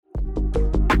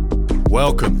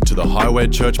Welcome to the Highway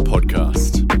Church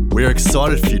podcast. We are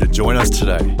excited for you to join us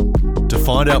today. To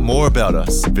find out more about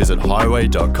us, visit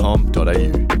highway.com.au.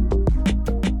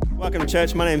 Welcome to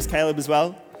church. My name's Caleb as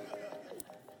well.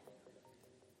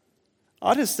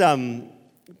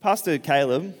 Pastor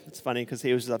Caleb, it's funny because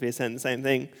he was just up here saying the same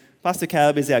thing. Pastor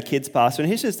Caleb is our kids pastor and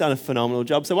he's just done a phenomenal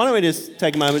job. So why don't we just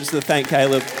take a moment just to thank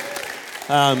Caleb.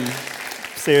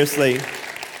 Seriously,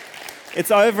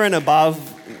 it's over and above,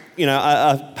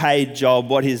 a paid job,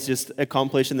 what he's just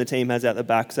accomplished and the team has out the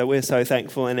back. So we're so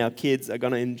thankful and our kids are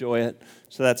going to enjoy it.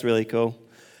 So that's really cool.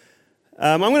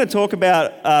 I'm going to talk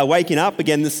about waking up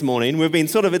again this morning.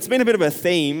 It's been a bit of a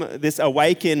theme, this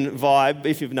awaken vibe,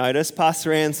 if you've noticed.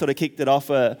 Pastor Ann sort of kicked it off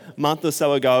a month or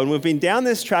so ago, and we've been down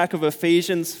this track of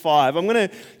Ephesians 5. I'm going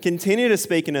to continue to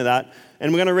speak into that,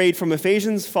 and we're going to read from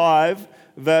Ephesians 5,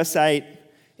 verse 8.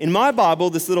 In my Bible,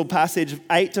 this little passage,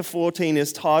 8 to 14,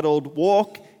 is titled,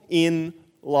 Walk in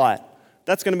Light.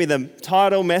 That's going to be the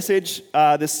title message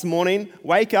this morning.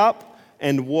 Wake up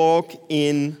and walk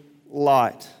in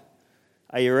light.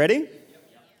 Are you ready?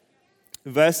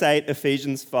 Verse 8,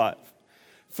 Ephesians 5.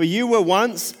 For you were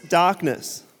once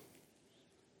darkness.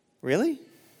 Really?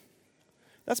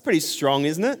 That's pretty strong,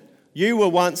 isn't it? You were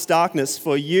once darkness,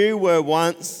 for you were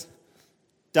once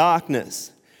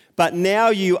darkness. But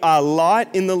now you are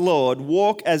light in the Lord.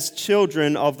 Walk as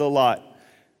children of the light.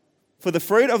 For the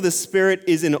fruit of the Spirit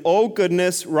is in all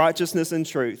goodness, righteousness, and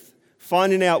truth,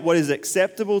 finding out what is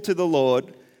acceptable to the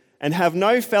Lord, and have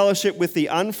no fellowship with the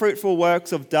unfruitful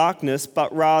works of darkness,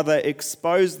 but rather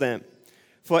expose them.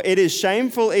 For it is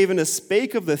shameful even to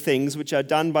speak of the things which are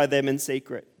done by them in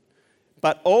secret.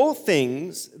 But all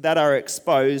things that are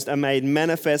exposed are made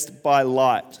manifest by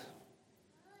light.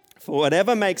 For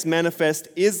whatever makes manifest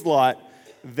is light.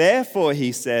 Therefore,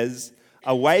 he says,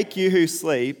 awake you who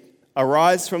sleep,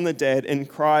 arise from the dead, and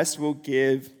Christ will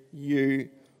give you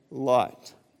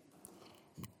light.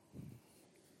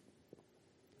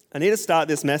 I need to start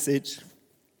this message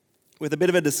with a bit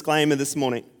of a disclaimer this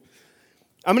morning.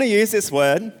 I'm going to use this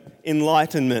word,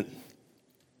 enlightenment.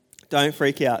 Don't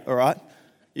freak out, all right?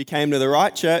 You came to the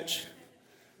right church.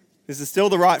 This is still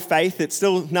the right faith.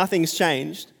 Nothing's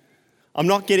changed. I'm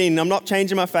not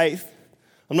changing my faith.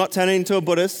 I'm not turning into a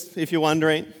Buddhist, if you're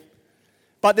wondering.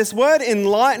 But this word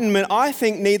enlightenment, I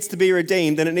think, needs to be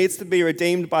redeemed, and it needs to be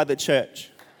redeemed by the church.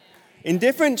 In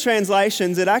different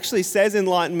translations, it actually says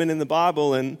enlightenment in the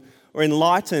Bible or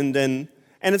enlightened. And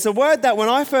it's a word that when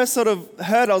I first sort of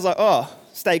heard, I was like, oh,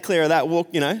 stay clear of that. Walk,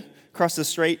 cross the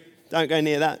street. Don't go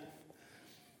near that.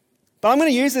 But I'm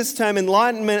going to use this term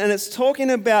enlightenment, and it's talking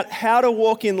about how to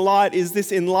walk in light. Is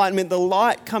this enlightenment, the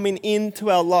light coming into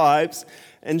our lives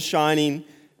and shining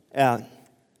out?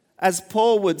 As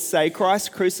Paul would say,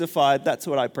 Christ crucified, that's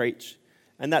what I preach.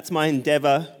 And that's my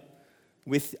endeavor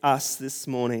with us this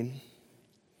morning.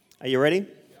 Are you ready?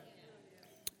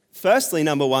 Firstly,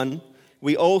 number one,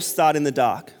 we all start in the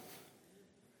dark.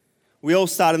 We all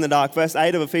start in the dark. Verse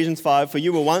 8 of Ephesians 5, for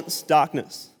you were once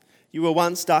darkness. You were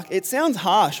once dark. It sounds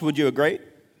harsh, would you agree?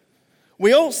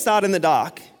 We all start in the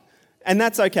dark, and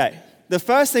that's okay. The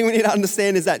first thing we need to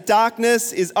understand is that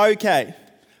darkness is okay,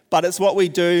 but it's what we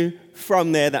do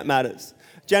from there that matters.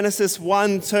 Genesis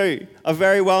 1:2, a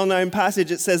very well-known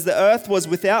passage, it says, the earth was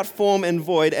without form and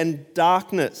void, and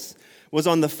darkness was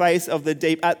on the face of the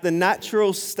deep. At the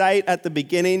natural state, at the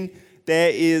beginning,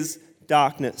 there is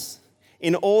darkness.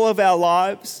 In all of our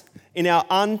lives, in our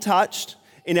untouched,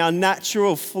 in our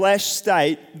natural flesh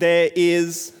state, there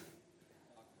is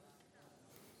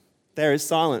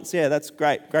silence. Yeah, that's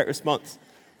great response.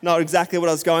 Not exactly what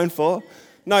I was going for.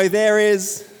 No,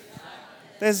 there's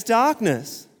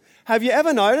darkness. Have you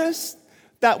ever noticed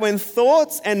that when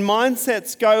thoughts and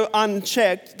mindsets go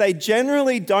unchecked, they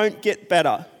generally don't get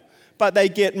better, but they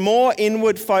get more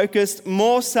inward focused,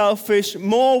 more selfish,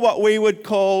 more what we would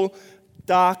call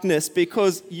darkness,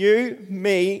 because you,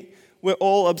 me, we're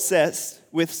all obsessed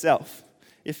with self,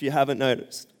 if you haven't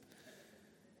noticed.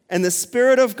 And the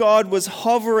Spirit of God was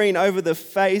hovering over the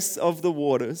face of the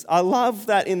waters. I love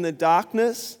that in the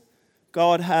darkness,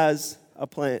 God has a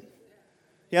plan.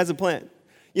 He has a plan.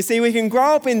 You see, we can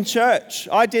grow up in church.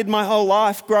 I did my whole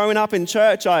life growing up in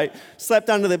church. I slept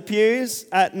under the pews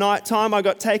at night time. I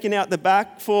got taken out the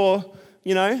back for,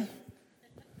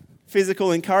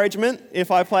 physical encouragement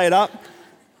if I played up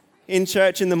in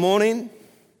church in the morning.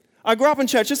 I grew up in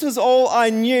church. This was all I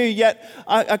knew, yet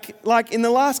like in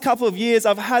the last couple of years,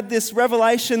 I've had this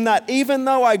revelation that even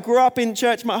though I grew up in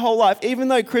church my whole life, even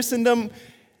though Christendom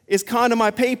is kind of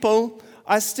my people,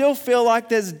 I still feel like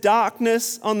there's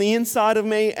darkness on the inside of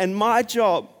me, and my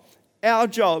job, our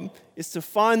job, is to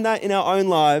find that in our own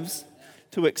lives,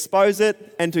 to expose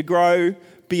it, and to grow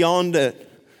beyond it.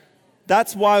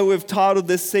 That's why we've titled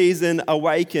this season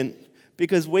Awaken,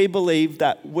 because we believe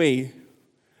that we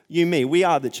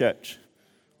are the church.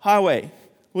 Highway,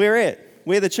 we're it.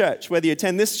 We're the church. Whether you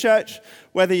attend this church,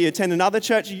 whether you attend another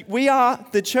church, we are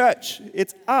the church.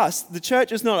 It's us. The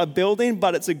church is not a building,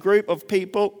 but it's a group of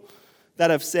people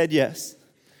that have said yes.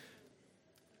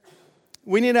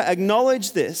 We need to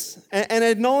acknowledge this and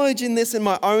acknowledging this in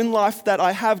my own life that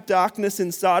I have darkness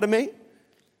inside of me.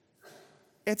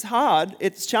 It's hard,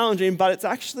 it's challenging, but it's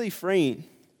actually freeing.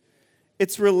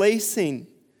 It's releasing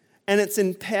and it's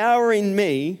empowering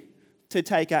me to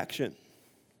take action.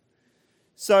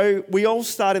 So we all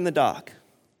start in the dark.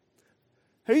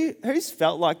 Who's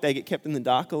felt like they get kept in the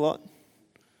dark a lot?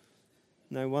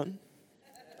 No one?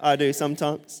 I do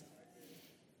sometimes.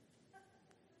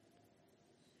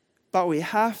 But we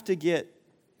have to get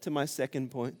to my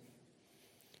second point.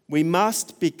 We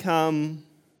must become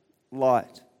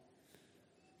light.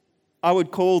 I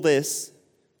would call this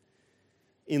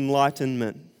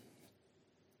enlightenment.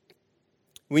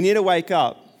 We need to wake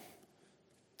up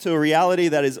to a reality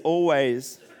that has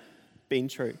always been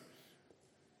true.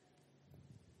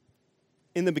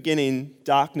 In the beginning,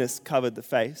 darkness covered the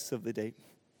face of the deep.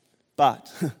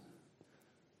 But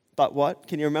what?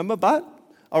 Can you remember? But?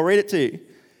 I'll read it to you.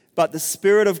 But the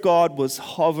Spirit of God was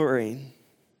hovering.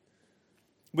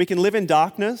 We can live in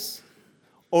darkness,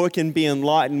 or it can be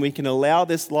enlightened. We can allow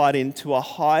this light into a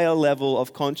higher level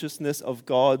of consciousness of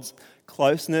God's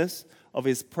closeness, of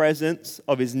His presence,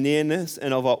 of His nearness,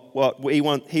 and of what He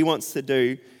wants to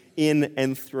do in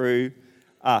and through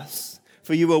us.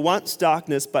 For you were once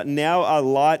darkness, but now are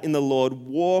light in the Lord.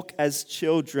 Walk as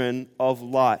children of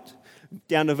light.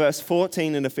 Down to verse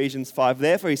 14 in Ephesians 5.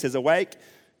 Therefore, he says, awake,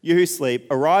 you who sleep,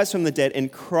 arise from the dead,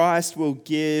 and Christ will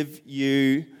give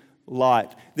you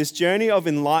light. This journey of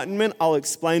enlightenment, I'll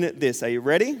explain it this. Are you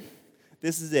ready?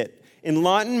 This is it.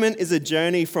 Enlightenment is a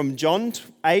journey from John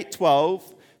 8:12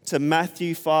 to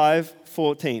Matthew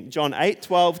 5:14. John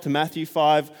 8:12 to Matthew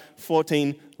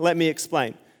 5:14. Let me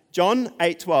explain. John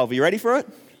 8:12. Are you ready for it?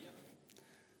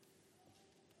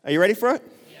 Are you ready for it?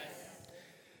 Yes.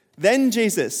 Then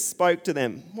Jesus spoke to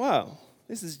them. Wow.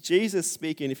 This is Jesus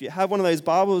speaking. If you have one of those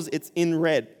Bibles, it's in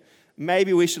red.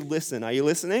 Maybe we should listen. Are you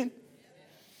listening?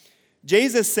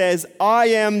 Jesus says, I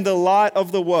am the light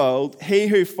of the world. He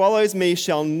who follows me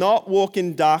shall not walk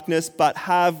in darkness, but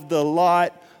have the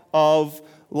light of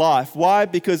life. Why?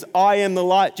 Because I am the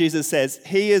light, Jesus says.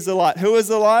 He is the light. Who is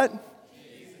the light?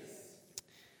 Jesus.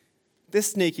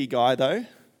 This sneaky guy, though.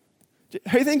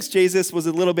 Who thinks Jesus was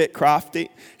a little bit crafty?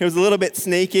 He was a little bit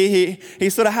sneaky. He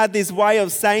sort of had this way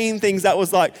of saying things that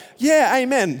was like, yeah,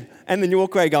 amen. And then you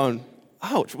walk away going,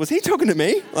 ouch, was he talking to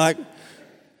me? Like,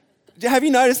 have you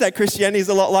noticed that Christianity is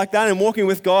a lot like that? And walking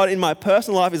with God in my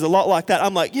personal life is a lot like that.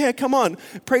 I'm like, yeah, come on,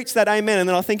 preach that amen. And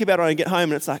then I'll think about it when I get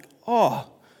home and it's like, oh,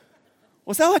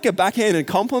 was that like a backhanded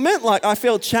compliment? Like I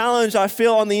feel challenged. I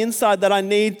feel on the inside that I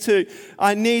need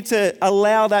to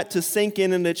allow that to sink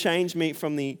in and to change me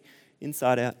from the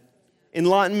inside out.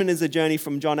 Enlightenment is a journey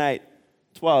from John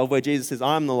 8:12, where Jesus says,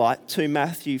 I am the light, to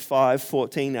Matthew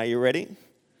 5:14. Are you ready? Yes.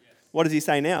 What does he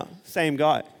say now? Same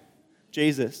guy,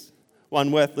 Jesus,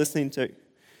 one worth listening to.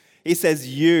 He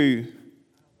says, you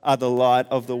are the light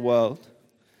of the world.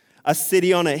 A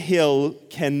city on a hill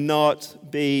cannot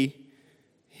be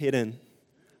hidden.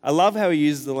 I love how he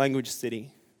uses the language city.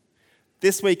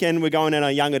 This weekend, we're going on a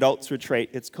young adults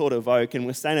retreat. It's called Evoke, and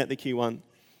we're staying at the Q1.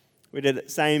 We did the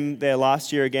same there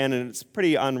last year again, and it's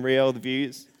pretty unreal, the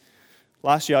views.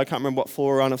 Last year, I can't remember what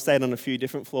floor we're on. I've stayed on a few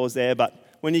different floors there,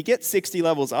 but when you get 60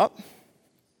 levels up,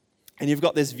 and you've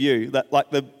got this view, that like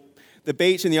the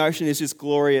beach and the ocean is just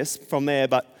glorious from there,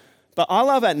 but I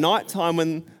love at night time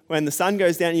when the sun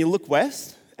goes down and you look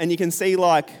west, and you can see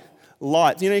like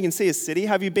lights. You know, you can see a city.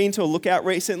 Have you been to a lookout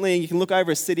recently, and you can look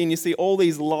over a city and you see all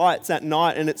these lights at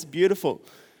night, and it's beautiful.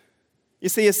 You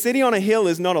see, a city on a hill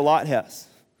is not a lighthouse.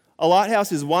 A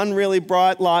lighthouse is one really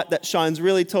bright light that shines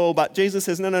really tall, but Jesus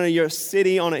says, no, you're a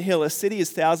city on a hill. A city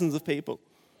is thousands of people.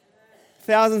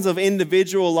 Thousands of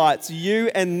individual lights.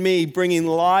 You and me bringing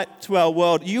light to our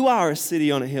world. You are a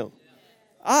city on a hill.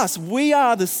 Us, we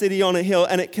are the city on a hill,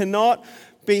 and it cannot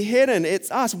be hidden.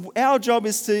 It's us. Our job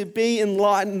is to be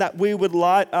enlightened, that we would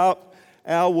light up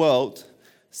our world.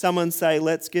 Someone say,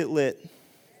 let's get lit.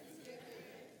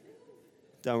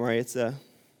 Don't worry, it's a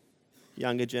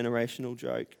younger generational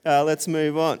joke. Let's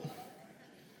move on.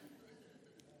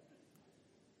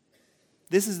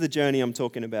 This is the journey I'm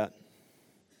talking about.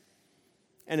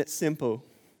 And it's simple.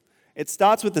 It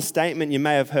starts with the statement you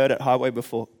may have heard at Highway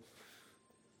before.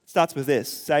 It starts with this: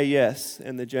 say yes,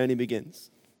 and the journey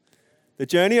begins. The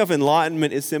journey of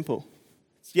enlightenment is simple.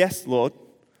 It's yes, Lord.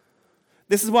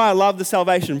 This is why I love the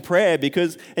salvation prayer,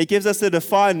 because it gives us a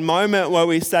defined moment where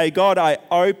we say, God, I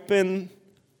open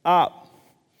up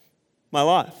my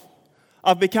life.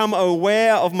 I've become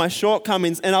aware of my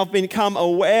shortcomings, and I've become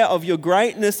aware of your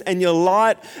greatness and your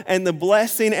light and the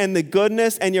blessing and the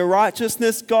goodness and your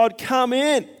righteousness. God, come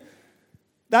in.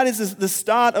 That is the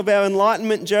start of our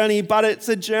enlightenment journey, but it's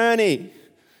a journey.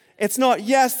 It's not,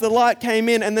 yes, the light came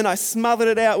in and then I smothered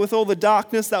it out with all the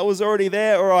darkness that was already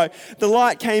there, or the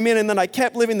light came in and then I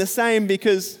kept living the same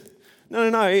because,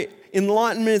 no.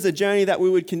 Enlightenment is a journey that we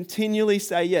would continually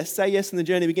say yes. Say yes and the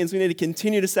journey begins. We need to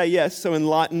continue to say yes so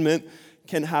enlightenment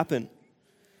can happen.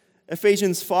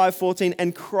 Ephesians 5:14,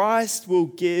 and Christ will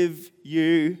give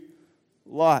you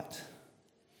light.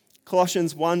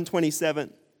 Colossians 1:27,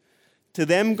 to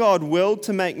them God willed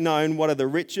to make known what are the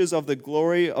riches of the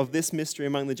glory of this mystery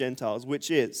among the Gentiles,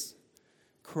 which is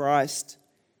Christ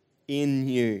in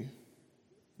you,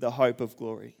 the hope of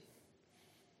glory.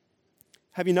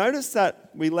 Have you noticed that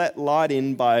we let light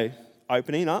in by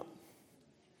opening up?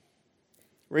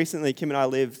 Recently, Kim and I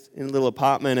lived in a little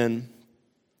apartment, and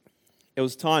it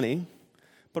was tiny,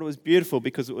 but it was beautiful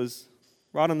because it was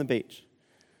right on the beach.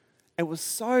 It was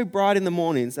so bright in the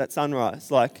mornings at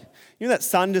sunrise. Like, you know that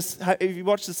sun just, if you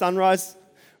watch the sunrise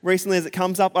recently as it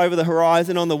comes up over the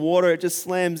horizon on the water, it just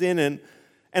slams in. And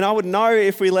I would know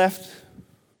if we left,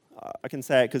 I can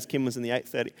say it because Kim was in the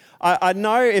 8:30. I'd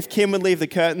know if Kim would leave the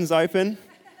curtains open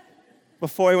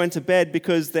before he went to bed,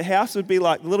 because the house would be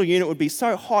like, the little unit would be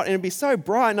so hot and it'd be so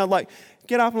bright. And I'd like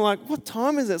get up and I'm like, what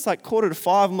time is it? It's like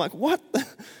 4:45. I'm like, what?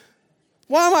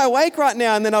 Why am I awake right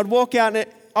now? And then I'd walk out and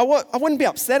I wouldn't be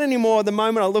upset anymore the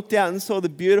moment I looked out and saw the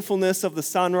beautifulness of the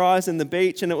sunrise and the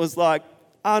beach, and it was like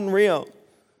unreal.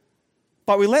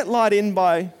 But we let light in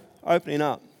by opening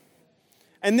up.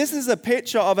 And this is a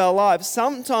picture of our lives.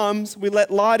 Sometimes we let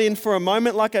light in for a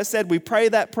moment. Like I said, we pray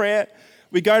that prayer.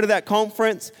 We go to that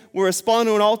conference. We respond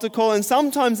to an altar call. And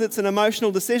sometimes it's an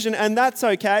emotional decision, and that's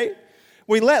okay.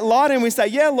 We let light in. We say,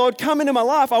 yeah, Lord, come into my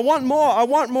life. I want more. I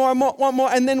want more. I want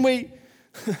more.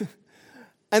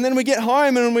 And then we get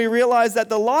home and we realize that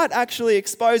the light actually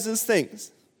exposes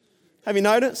things. Have you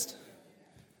noticed?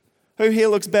 Who here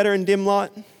looks better in dim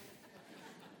light?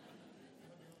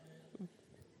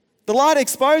 The light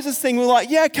exposes things. We're like,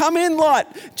 yeah, come in, light.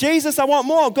 Jesus, I want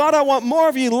more. God, I want more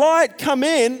of you. Light, come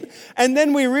in. And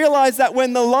then we realize that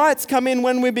when the lights come in,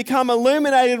 when we become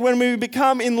illuminated, when we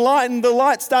become enlightened, the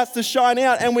light starts to shine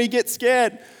out and we get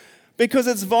scared because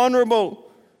it's vulnerable,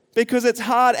 because it's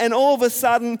hard. And all of a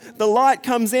sudden, the light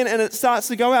comes in and it starts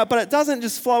to go out. But it doesn't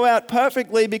just flow out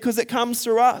perfectly because it comes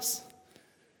through us.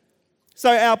 So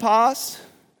our past,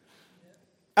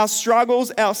 our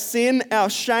struggles, our sin, our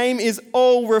shame is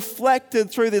all reflected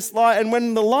through this light. And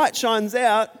when the light shines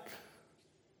out,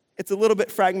 it's a little bit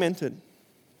fragmented.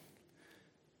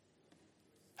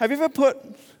 Have you ever put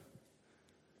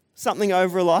something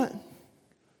over a light?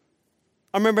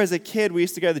 I remember as a kid, we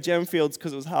used to go to the Gemfields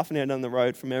because it was half an hour down the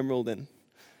road from Emerald. And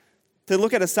to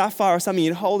look at a sapphire or something,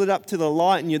 you'd hold it up to the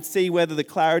light and you'd see whether the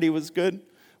clarity was good,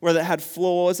 whether it had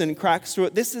flaws and cracks through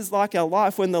it. This is like our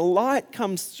life. When the light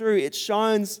comes through, it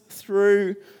shines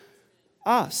through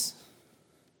us.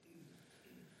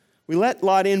 We let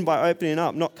light in by opening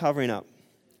up, not covering up.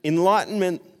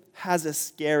 Enlightenment has a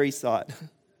scary side.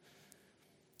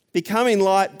 Becoming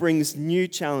light brings new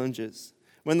challenges.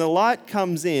 When the light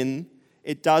comes in,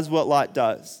 it does what light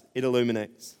does. It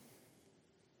illuminates.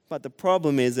 But the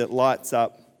problem is it lights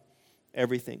up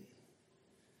everything.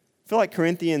 I feel like 2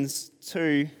 Corinthians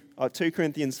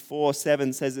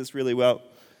 4:7 says this really well.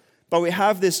 But we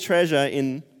have this treasure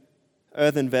in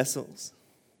earthen vessels,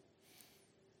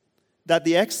 that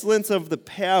the excellence of the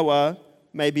power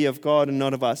may be of God and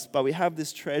not of us. But we have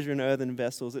this treasure in earthen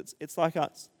vessels. It's like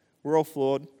us. We're all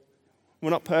flawed. We're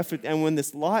not perfect. And when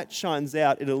this light shines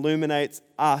out, it illuminates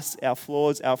us, our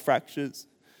flaws, our fractures.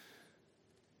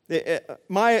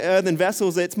 My earthen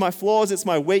vessels, it's my flaws, it's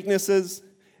my weaknesses.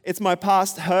 It's my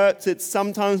past hurts. It's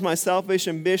sometimes my selfish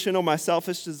ambition or my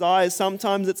selfish desires.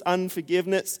 Sometimes it's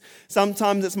unforgiveness.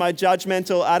 Sometimes it's my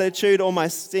judgmental attitude or my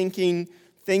stinking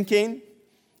thinking.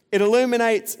 It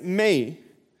illuminates me.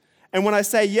 And when I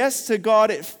say yes to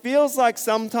God, it feels like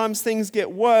sometimes things get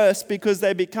worse because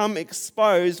they become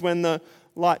exposed when the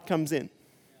light comes in.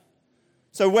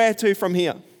 So where to from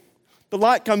here? The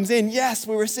light comes in. Yes,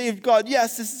 we received God.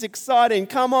 Yes, this is exciting.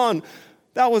 Come on.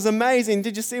 That was amazing.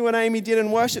 Did you see what Amy did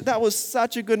in worship? That was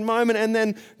such a good moment. And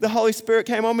then the Holy Spirit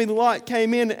came on me, the light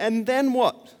came in, and then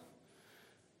what?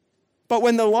 But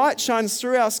when the light shines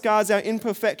through our scars, our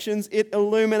imperfections, it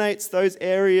illuminates those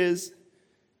areas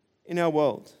in our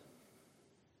world.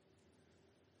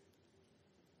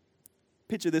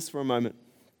 Picture this for a moment.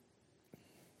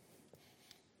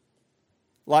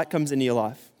 Light comes into your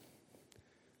life.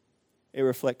 It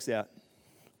reflects out.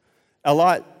 Our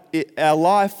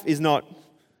life is not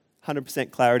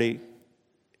 100% clarity.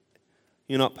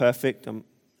 You're not perfect. I'm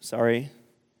sorry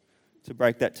to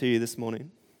break that to you this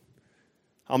morning.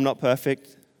 I'm not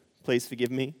perfect. Please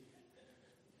forgive me.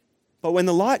 But when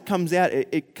the light comes out,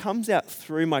 it comes out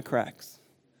through my cracks.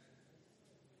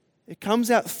 It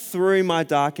comes out through my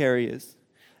dark areas.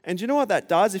 And do you know what that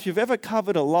does? If you've ever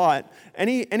covered a light,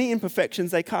 any imperfections,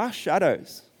 they cast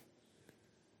shadows.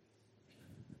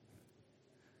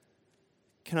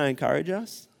 Can I encourage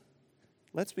us?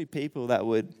 Let's be people that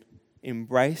would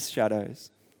embrace shadows,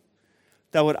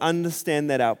 that would understand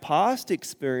that our past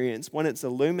experience, when it's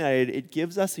illuminated, it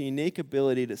gives us a unique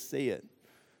ability to see it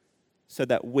so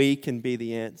that we can be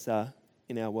the answer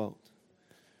in our world.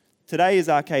 Today is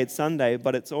Arcade Sunday,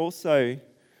 but it's also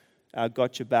our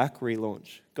Got Your Back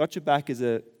relaunch. Got Your Back is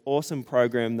an awesome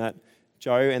program that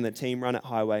Joe and the team run at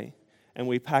Highway. And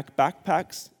we pack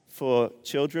backpacks for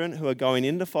children who are going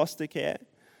into foster care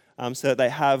so that they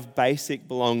have basic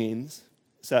belongings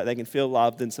so that they can feel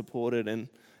loved and supported. And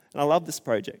I love this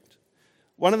project.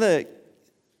 One of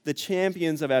the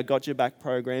champions of our Got Your Back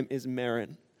program is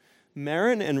Merrin.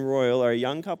 Merrin and Royal are a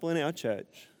young couple in our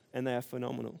church, and they are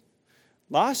phenomenal.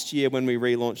 Last year when we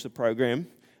relaunched the program,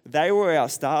 they were our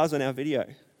stars on our video.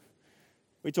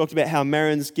 We talked about how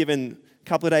Merrin's given a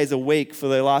couple of days a week for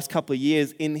the last couple of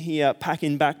years in here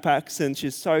packing backpacks, and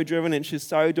she's so driven and she's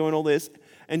so doing all this.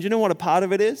 And do you know what a part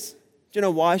of it is? Do you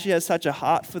know why she has such a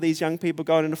heart for these young people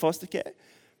going into foster care?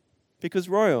 Because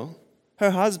Royal, her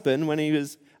husband, when he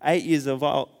was 8 years of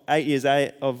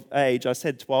age, I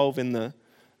said 12 in the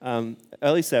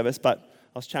early service, but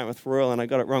I was chatting with Royal and I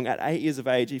got it wrong. At 8 years of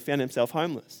age, he found himself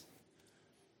homeless.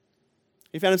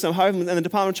 He found himself homeless, and the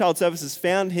Department of Child Services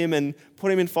found him and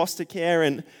put him in foster care.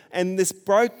 And this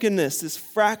brokenness, this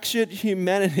fractured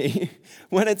humanity,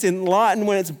 when it's enlightened,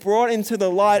 when it's brought into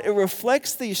the light, it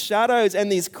reflects these shadows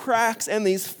and these cracks and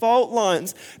these fault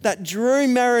lines that drew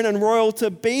Merrin and Royal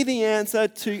to be the answer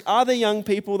to other young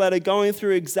people that are going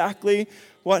through exactly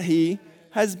what he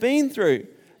has been through.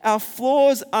 Our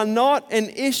flaws are not an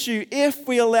issue if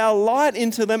we allow light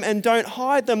into them and don't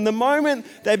hide them. The moment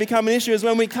they become an issue is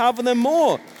when we cover them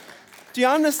more. Do you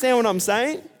understand what I'm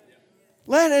saying?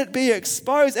 Let it be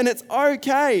exposed, and it's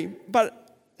okay.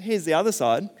 But here's the other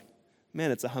side. Man,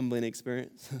 it's a humbling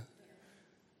experience.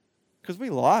 Because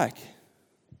we like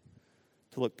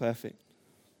to look perfect.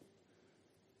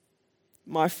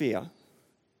 My fear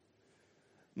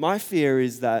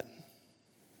is that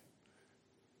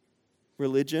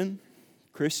religion,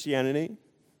 Christianity,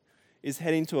 is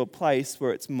heading to a place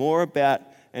where it's more about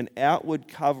an outward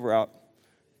cover-up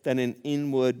than an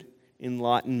inward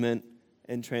enlightenment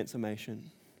and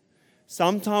transformation.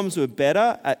 Sometimes we're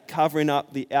better at covering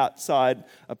up the outside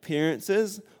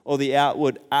appearances or the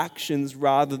outward actions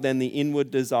rather than the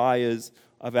inward desires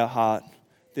of our heart.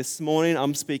 This morning,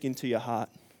 I'm speaking to your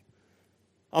heart.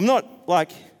 I'm not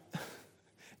like...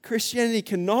 Christianity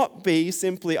cannot be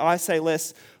simply, I say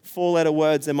less four-letter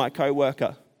words than my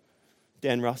co-worker,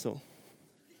 Dan Russell.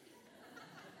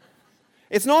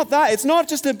 It's not that. It's not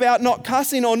just about not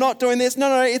cussing or not doing this.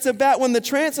 No. It's about when the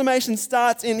transformation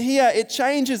starts in here, it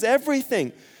changes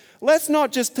everything. Let's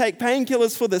not just take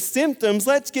painkillers for the symptoms.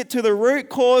 Let's get to the root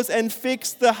cause and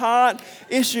fix the heart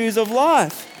issues of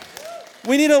life.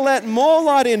 We need to let more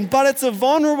light in, but it's a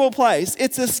vulnerable place.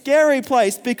 It's a scary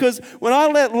place because when I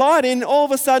let light in, all of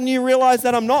a sudden you realize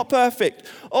that I'm not perfect.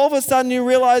 All of a sudden you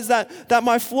realize that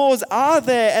my flaws are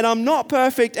there and I'm not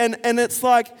perfect. And it's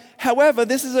like, however,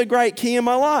 this is a great key in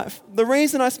my life. The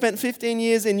reason I spent 15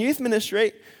 years in youth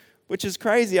ministry, which is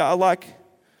crazy,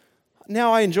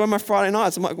 now I enjoy my Friday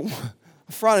nights. I'm like,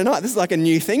 Friday night, this is like a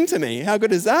new thing to me. How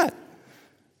good is that?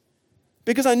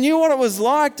 Because I knew what it was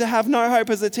like to have no hope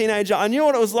as a teenager. I knew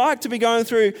what it was like to be going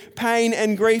through pain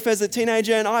and grief as a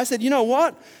teenager. And I said, you know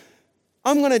what?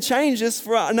 I'm going to change this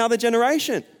for another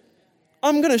generation.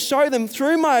 I'm going to show them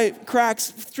through my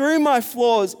cracks, through my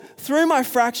flaws, through my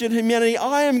fractured humanity.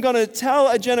 I am going to tell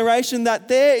a generation that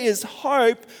there is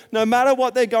hope no matter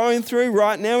what they're going through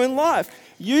right now in life.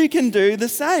 You can do the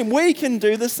same. We can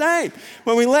do the same.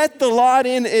 When we let the light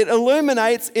in, it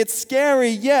illuminates. It's scary,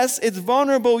 yes. It's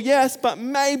vulnerable, yes. But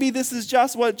maybe this is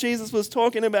just what Jesus was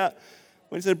talking about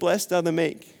when he said, blessed are the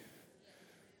meek,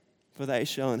 for they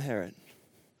shall inherit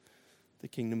the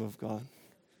kingdom of God.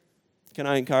 Can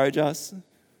I encourage us?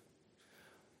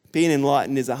 Being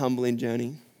enlightened is a humbling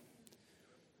journey.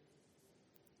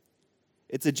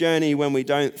 It's a journey when we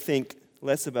don't think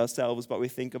less of ourselves, but we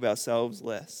think of ourselves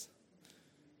less.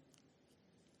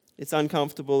 It's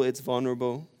uncomfortable, it's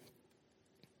vulnerable.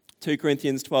 2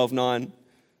 Corinthians 12:9.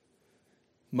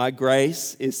 My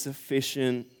grace is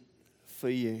sufficient for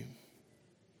you.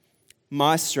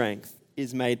 My strength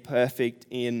is made perfect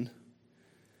in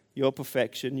your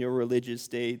perfection, your religious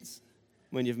deeds,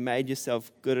 when you've made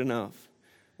yourself good enough,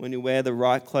 when you wear the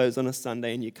right clothes on a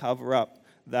Sunday and you cover up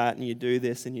that and you do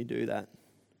this and you do that.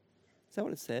 Is that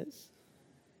what it says?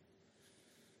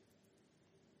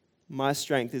 My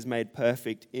strength is made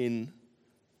perfect in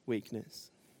weakness.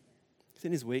 It's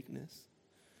in his weakness.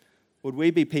 Would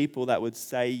we be people that would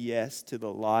say yes to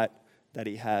the light that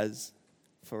he has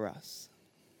for us?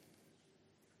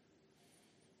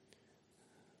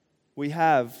 We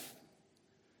have,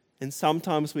 and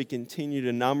sometimes we continue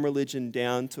to numb religion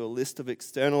down to a list of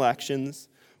external actions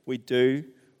we do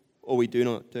or we do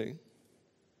not do.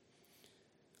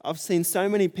 I've seen so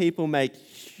many people make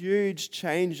huge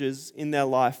changes in their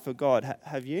life for God.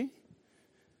 Have you?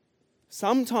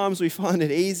 Sometimes we find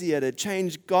it easier to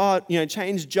change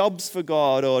change jobs for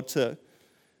God, or to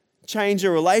change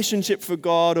a relationship for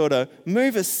God, or to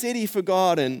move a city for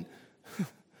God. And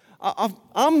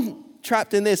I'm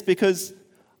trapped in this because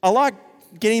I like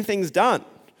getting things done.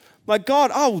 Like,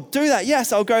 God, I'll do that.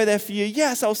 Yes, I'll go there for you.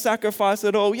 Yes, I'll sacrifice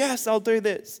it all. Yes, I'll do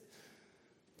this.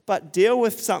 But deal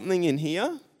with something in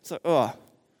here. It's like, oh,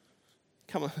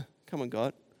 come on,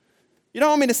 God. You don't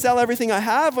want me to sell everything I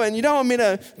have, and you don't want me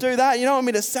to do that. You don't want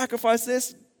me to sacrifice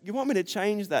this. You want me to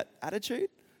change that attitude?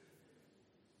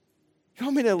 You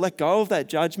want me to let go of that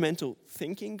judgmental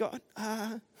thinking, God?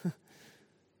 I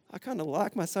kind of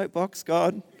like my soapbox,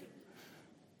 God.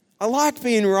 I like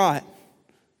being right.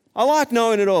 I like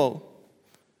knowing it all.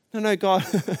 No, God.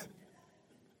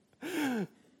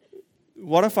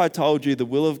 What if I told you the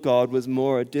will of God was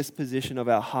more a disposition of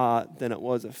our heart than it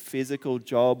was a physical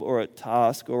job or a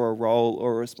task or a role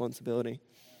or a responsibility?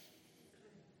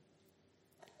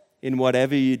 In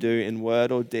whatever you do, in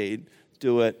word or deed,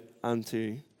 do it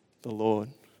unto the Lord.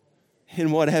 In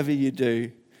whatever you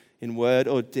do, in word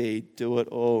or deed, do it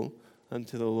all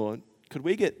unto the Lord. Could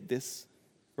we get this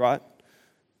right?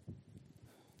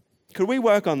 Could we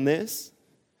work on this?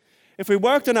 If we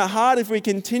worked on our heart, if we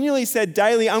continually said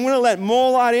daily, I'm going to let more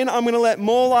light in, I'm going to let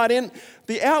more light in,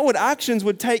 the outward actions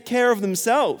would take care of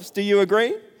themselves. Do you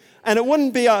agree? And it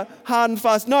wouldn't be a hard and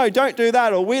fast, no, don't do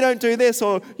that, or we don't do this,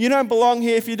 or you don't belong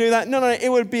here if you do that. No,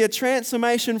 it would be a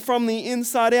transformation from the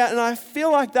inside out. And I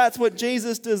feel like that's what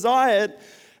Jesus desired.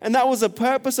 And that was the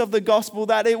purpose of the gospel,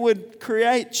 that it would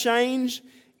create change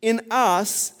in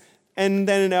us and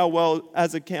then in our world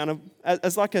as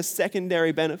like a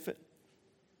secondary benefit.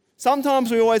 Sometimes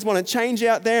we always want to change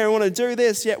out there and want to do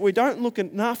this, yet we don't look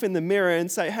enough in the mirror and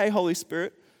say, hey, Holy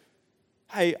Spirit,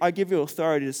 hey, I give you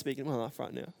authority to speak in my life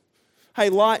right now. Hey,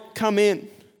 light, come in.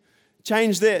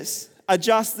 Change this.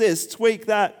 Adjust this. Tweak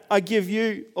that. I give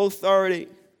you authority.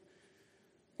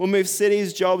 We'll move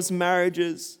cities, jobs,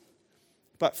 marriages,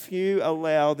 but few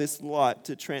allow this light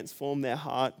to transform their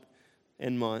heart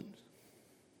and mind.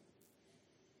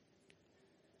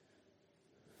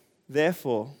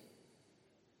 Therefore,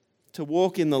 to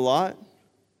walk in the light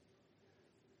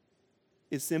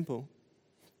is simple.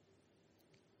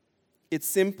 It's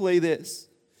simply this: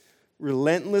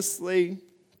 relentlessly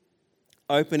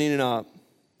opening up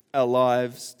our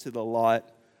lives to the light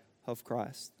of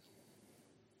Christ,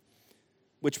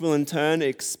 which will in turn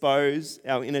expose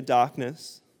our inner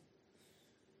darkness,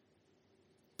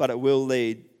 but it will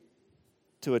lead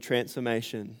to a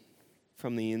transformation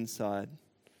from the inside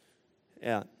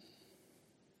out.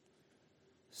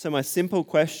 So my simple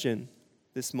question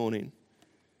this morning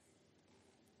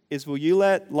is, will you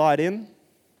let light in,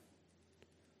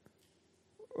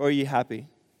 or are you happy?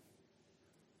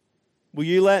 Will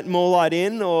you let more light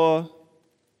in, or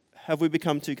have we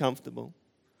become too comfortable?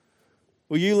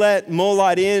 Will you let more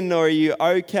light in, or are you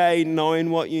okay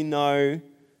knowing what you know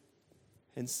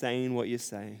and saying what you're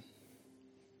saying?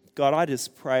 God, I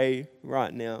just pray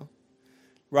right now,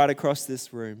 right across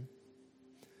this room.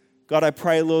 God, I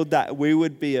pray, Lord, that we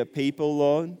would be a people,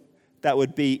 Lord, that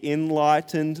would be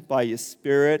enlightened by your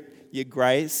Spirit, your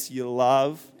grace, your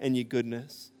love, and your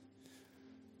goodness.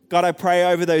 God, I pray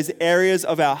over those areas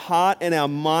of our heart and our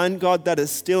mind, God, that are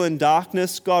still in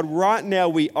darkness. God, right now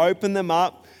we open them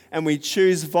up and we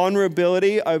choose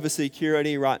vulnerability over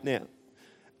security right now.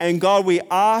 And God, we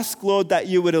ask, Lord, that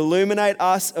you would illuminate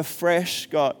us afresh,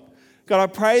 God. God, I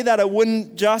pray that it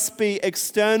wouldn't just be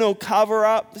external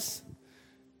cover-ups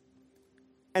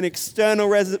and external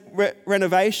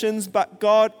renovations, but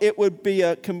God, it would be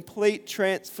a complete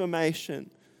transformation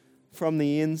from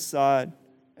the inside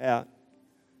out.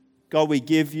 God, we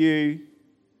give you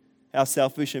our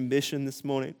selfish ambition this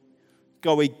morning.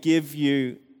 God, we give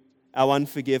you our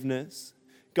unforgiveness.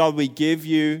 God, we give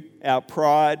you our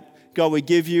pride. God, we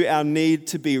give you our need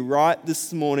to be right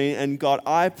this morning. And God,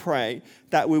 I pray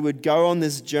that we would go on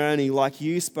this journey like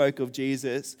you spoke of,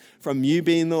 Jesus, from you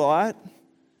being the light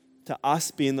to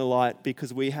us being the light,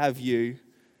 because we have you,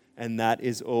 and that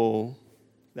is all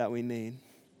that we need.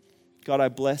 God, I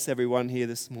bless everyone here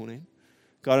this morning.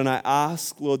 God, and I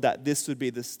ask, Lord, that this would be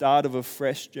the start of a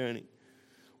fresh journey,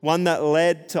 one that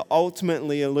led to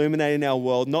ultimately illuminating our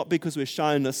world, not because we're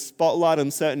shining a spotlight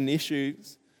on certain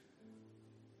issues,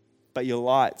 but your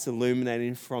light's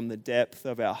illuminating from the depth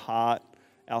of our heart,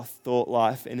 our thought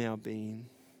life, and our being.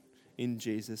 In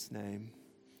Jesus' name,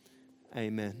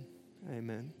 amen.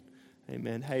 Amen.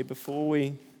 Amen. Hey, before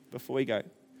we go,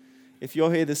 if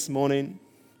you're here this morning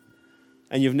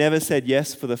and you've never said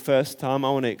yes for the first time,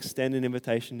 I want to extend an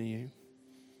invitation to you.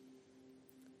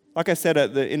 Like I said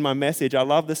in my message, I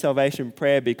love the salvation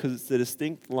prayer because it's the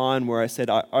distinct line where I said,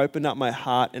 I open up my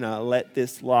heart and I let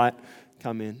this light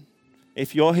come in.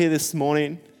 If you're here this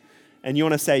morning and you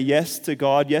want to say yes to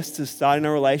God, yes to starting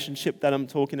a relationship that I'm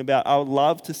talking about, I would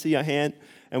love to see your hand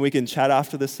and we can chat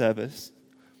after the service.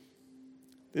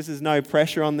 This is no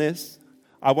pressure on this.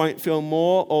 I won't feel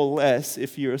more or less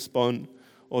if you respond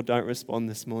or don't respond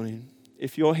this morning.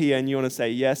 If you're here and you want to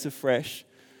say yes afresh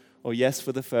or yes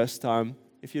for the first time,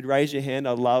 if you'd raise your hand,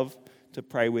 I'd love to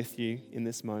pray with you in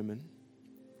this moment.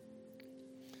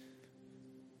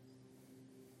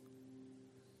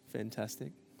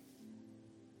 Fantastic.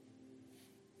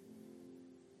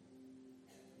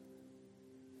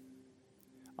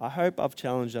 I hope I've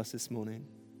challenged us this morning.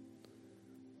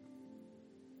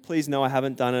 Please know I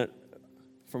haven't done it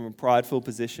from a prideful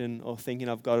position or thinking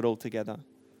I've got it all together.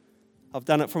 I've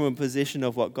done it from a position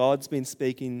of what God's been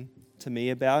speaking to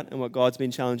me about and what God's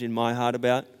been challenging my heart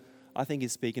about. I think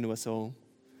He's speaking to us all.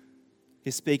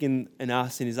 He's speaking in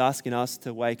us and He's asking us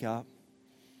to wake up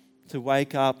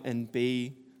and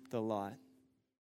be the light.